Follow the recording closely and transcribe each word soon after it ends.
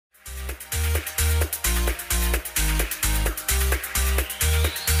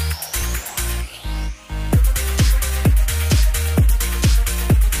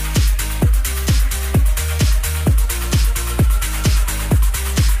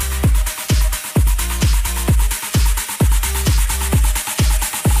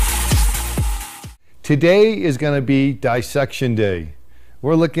Today is going to be dissection day.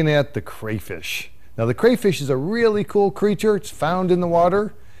 We're looking at the crayfish. Now the crayfish is a really cool creature. It's found in the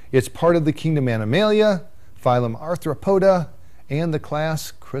water. It's part of the kingdom Animalia, phylum Arthropoda, and the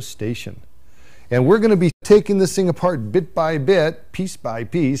class Crustacean. And we're going to be taking this thing apart bit by bit, piece by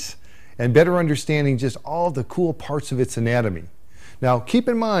piece, and better understanding just all the cool parts of its anatomy. Now, keep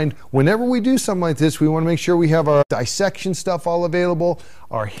in mind, whenever we do something like this, we want to make sure we have our dissection stuff all available,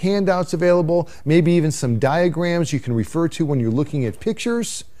 our handouts available, maybe even some diagrams you can refer to when you're looking at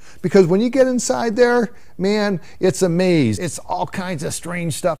pictures. Because when you get inside there, man, it's a maze. It's all kinds of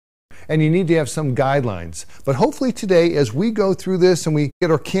strange stuff. And you need to have some guidelines. But hopefully today, as we go through this and we get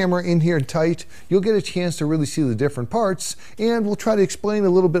our camera in here tight, you'll get a chance to really see the different parts, and we'll try to explain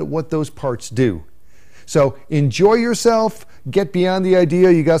a little bit what those parts do. So enjoy yourself, get beyond the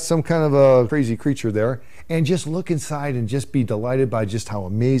idea you got some kind of a crazy creature there, and just look inside and just be delighted by just how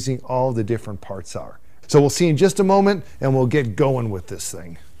amazing all the different parts are. So we'll see in just a moment, and we'll get going with this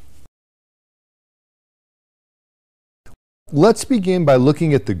thing. Let's begin by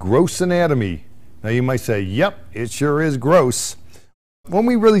looking at the gross anatomy. Now you might say, yep, it sure is gross. When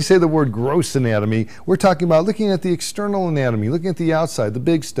we really say the word gross anatomy, we're talking about looking at the external anatomy, looking at the outside, the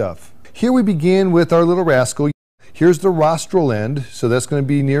big stuff. Here we begin with our little rascal. Here's the rostral end, so that's going to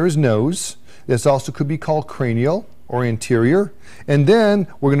be near his nose. This also could be called cranial or anterior. And then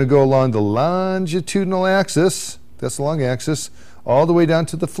we're going to go along the longitudinal axis, that's the long axis, all the way down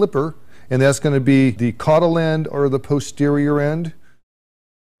to the flipper, and that's going to be the caudal end or the posterior end.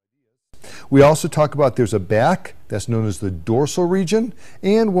 We also talk about there's a back, that's known as the dorsal region,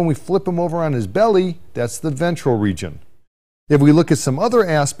 and when we flip him over on his belly, that's the ventral region. If we look at some other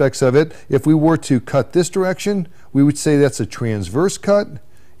aspects of it, if we were to cut this direction, we would say that's a transverse cut.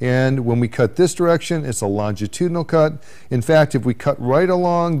 And when we cut this direction, it's a longitudinal cut. In fact, if we cut right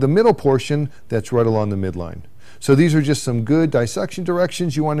along the middle portion, that's right along the midline. So these are just some good dissection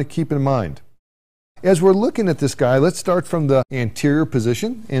directions you want to keep in mind. As we're looking at this guy, let's start from the anterior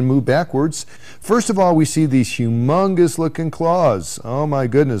position and move backwards. First of all, we see these humongous looking claws. Oh my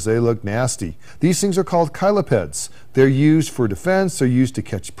goodness, they look nasty. These things are called chylopeds. They're used for defense, they're used to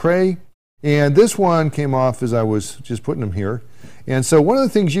catch prey. And this one came off as I was just putting them here. And so one of the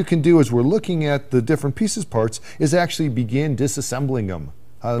things you can do as we're looking at the different pieces parts is actually begin disassembling them.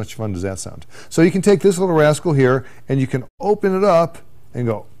 How much fun does that sound? So you can take this little rascal here and you can open it up and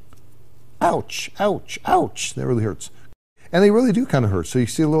go, ouch, ouch, ouch. That really hurts. And they really do kind of hurt. So you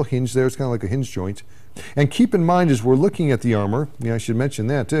see a little hinge there. It's kind of like a hinge joint. And keep in mind as we're looking at the armor, I should mention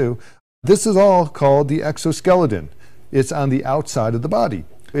that too, this is all called the exoskeleton. It's on the outside of the body.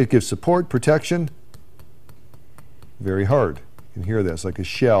 It gives support, protection. Very hard. You can hear this, like a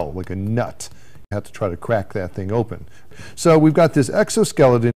shell, like a nut. You have to try to crack that thing open. So we've got this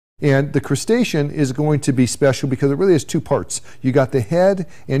exoskeleton. And the crustacean is going to be special because it really has two parts. You got the head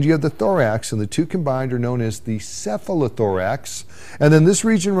and you have the thorax, and the two combined are known as the cephalothorax. And then this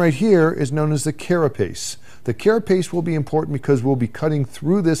region right here is known as the carapace. The carapace will be important because we'll be cutting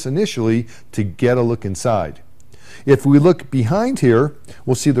through this initially to get a look inside. If we look behind here,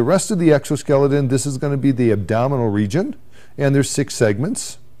 we'll see the rest of the exoskeleton. This is going to be the abdominal region, and there's 6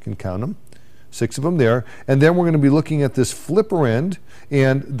 segments. You can count them. 6 of them there. And then we're going to be looking at this flipper end,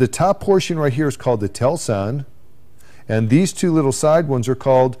 and the top portion right here is called the telson, and these 2 little side ones are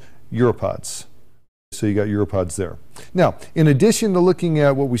called uropods. So you got uropods there. Now, in addition to looking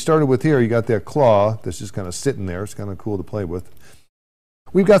at what we started with here, you got that claw that's just kind of sitting there. It's kind of cool to play with.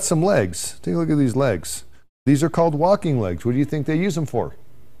 We've got some legs. Take a look at these legs. These are called walking legs. What do you think they use them for?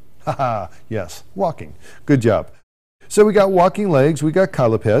 Haha, yes, walking. Good job. So we got walking legs, we got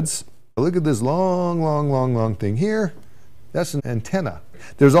chylopeds. Look at this long thing here. That's an antenna.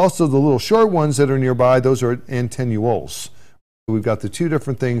 There's also the little short ones that are nearby. Those are antennules. We've got the 2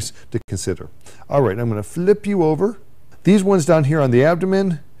 different things to consider. All right, I'm going to flip you over. These ones down here on the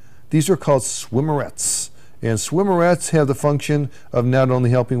abdomen, these are called swimmerets. And swimmerets have the function of not only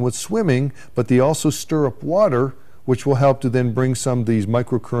helping with swimming, but they also stir up water, which will help to then bring some of these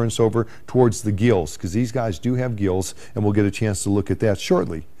microcurrents over towards the gills, because these guys do have gills, and we'll get a chance to look at that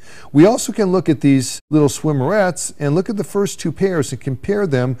shortly. We also can look at these little swimmerets and look at the first 2 pairs and compare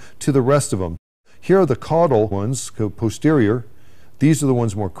them to the rest of them. Here are the caudal ones, posterior. These are the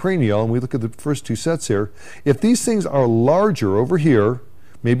ones more cranial, and we look at the first 2 sets here. If these things are larger over here,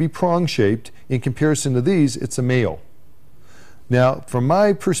 maybe prong-shaped, in comparison to these, it's a male. Now, from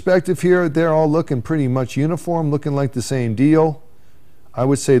my perspective here, they're all looking pretty much uniform, looking like the same deal. I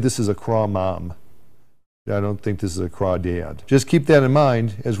would say this is a craw mom. I don't think this is a crawdad. Just keep that in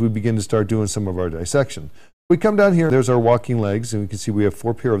mind as we begin to start doing some of our dissection. We come down here, there's our walking legs, and we can see we have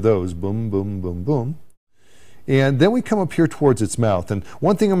 4 pair of those. Boom, boom, boom, boom. And then we come up here towards its mouth. And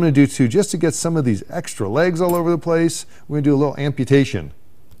one thing I'm going to do too, just to get some of these extra legs all over the place, we're going to do a little amputation.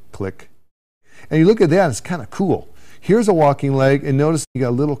 Click. And you look at that, it's kind of cool. Here's a walking leg, and notice you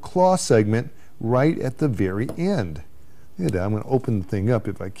got a little claw segment right at the very end. Look at that. I'm going to open the thing up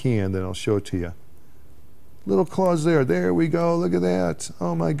if I can, then I'll show it to you. Little claws there. There we go. Look at that.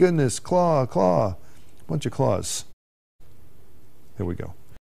 Oh my goodness. Claw, claw. Bunch of claws. There we go.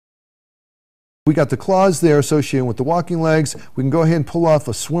 We got the claws there associated with the walking legs. We can go ahead and pull off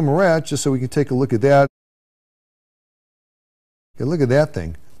a swimmerette just so we can take a look at that. Okay, look at that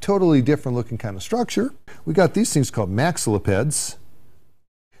thing. Totally different looking kind of structure. We got these things called maxillipeds.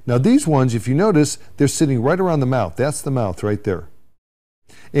 Now these ones, if you notice, they're sitting right around the mouth. That's the mouth right there.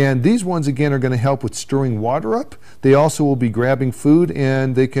 And these ones again are going to help with stirring water up. They also will be grabbing food,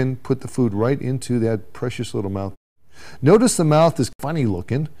 and they can put the food right into that precious little mouth. Notice the mouth is funny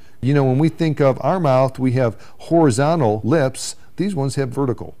looking. You know, when we think of our mouth, we have horizontal lips. These ones have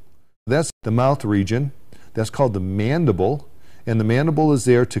vertical. That's the mouth region. That's called the mandible. And the mandible is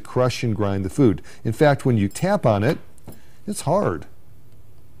there to crush and grind the food. In fact, when you tap on it, it's hard.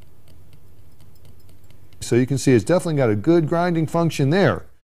 So you can see it's definitely got a good grinding function there.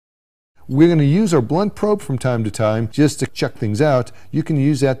 We're going to use our blunt probe from time to time just to check things out. You can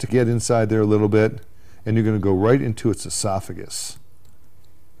use that to get inside there a little bit, and you're going to go right into its esophagus.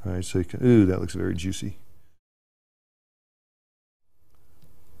 All right, so you can, ooh, that looks very juicy.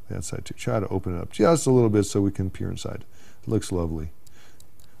 That side too. Try to open it up just a little bit so we can peer inside. It looks lovely.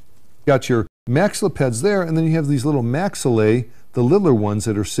 Got your maxillipeds there, and then you have these little maxillae, the littler ones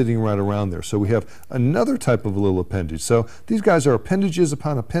that are sitting right around there. So we have another type of little appendage. So these guys are appendages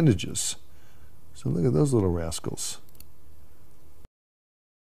upon appendages. So look at those little rascals.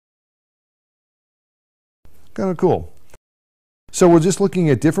 Kind of cool. So we're just looking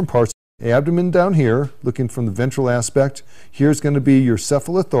at different parts. Abdomen down here, looking from the ventral aspect. Here's going to be your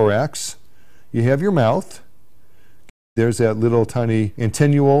cephalothorax. You have your mouth. There's that little tiny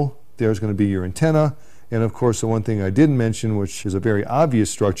antennule. There's going to be your antenna. And of course, the one thing I didn't mention, which is a very obvious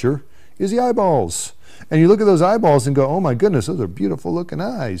structure, is the eyeballs. And you look at those eyeballs and go, oh my goodness, those are beautiful looking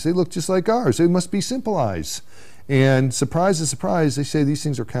eyes. They look just like ours. They must be simple eyes. And surprise, surprise, they say these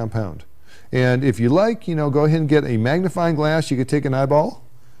things are compound. And if you like, you know, go ahead and get a magnifying glass. You could take an eyeball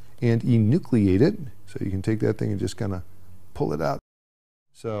and enucleate it. So you can take that thing and just kind of pull it out.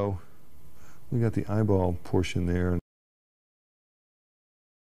 So we got the eyeball portion there.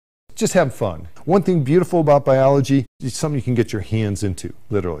 Just have fun. One thing beautiful about biology is something you can get your hands into,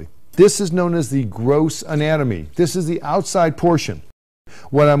 literally. This is known as the gross anatomy. This is the outside portion.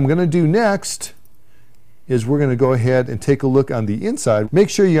 What I'm going to do next is we're going to go ahead and take a look on the inside. Make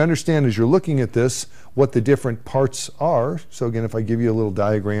sure you understand as you're looking at this what the different parts are. So again, if I give you a little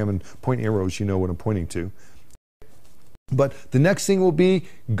diagram and point arrows, you know what I'm pointing to. But the next thing will be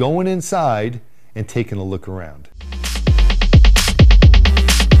going inside and taking a look around.